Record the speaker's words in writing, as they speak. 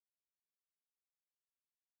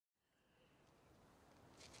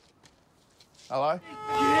Hello? You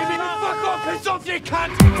hear me? Fuck off, piss off, you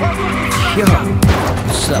cunt! Yo,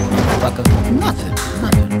 what's up, motherfucker? Nothing.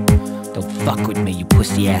 Don't fuck with me, you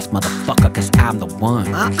pussy-ass motherfucker, cause I'm the one.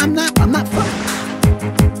 I'm not fucking.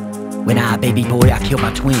 When I, baby boy, I killed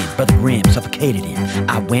my twin, brother Grim, suffocated him.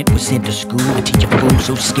 I was sent to school to teach a fool,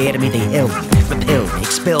 so scared of me they held me, repelled me,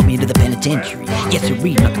 expelled me into the penitentiary. Yes, sir,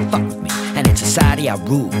 not to fuck with me, and in society I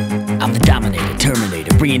rule. I'm the dominator,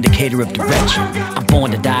 terminator, re-indicator of direction. I'm born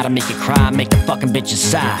to die, to make it cry, make the fucking bitches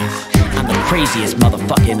sigh. I'm the craziest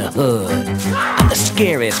motherfucker in the hood. I'm the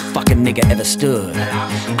scariest fucking nigga ever stood.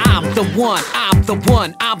 I'm the one, I'm the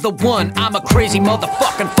one, I'm the one. I'm a crazy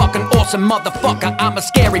motherfucking fucking awesome motherfucker. I'm a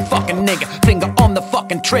scary fucking nigga, finger on the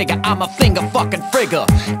fucking trigger. I'm a finger fucking frigger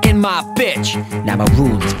in my bitch. Now I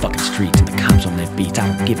rule these fucking streets and the cops on their beats. I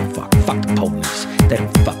don't give a fuck, fuck the police. They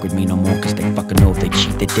don't fuck with me no more cause they fucking know if they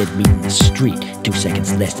cheat they dead meat in the street. 2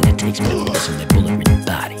 seconds less than it takes me to piss on their bullet-ridden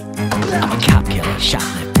body. I'm a cop killer,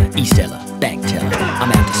 shoplifter, e-seller, bank teller.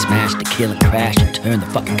 I'm out to smash, to kill and crash and turn the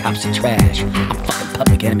fucking cops to trash. I'm fucking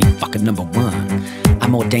public enemy fucking number 1.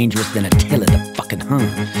 I'm more dangerous than Attila the fucking Hun.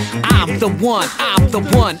 I'm the one, I'm the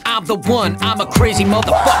one, I'm the one. I'm a crazy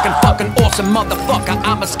motherfucking fucking awesome motherfucker.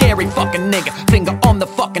 I'm a scary fucking nigga, finger on the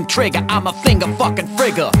fucking trigger. I'm a finger fucking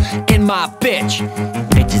frigger in my bitch.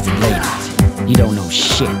 Bitches and ladies, you don't know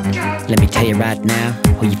shit. Let me tell you right now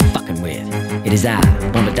who you fucking with. It is I,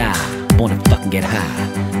 born to die, born to fucking get high.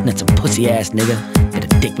 Not some pussy ass nigga with a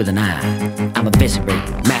dick with an eye. I'm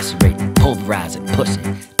eviscerating, macerating, pulverizing pussy.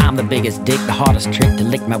 I'm the biggest dick, the hardest trick to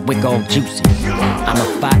lick my wick all juicy. I'm a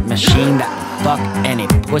fight machine that will fuck any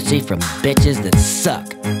pussy from bitches that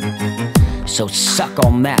suck. So suck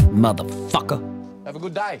on that, motherfucker. Have a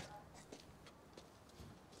good day.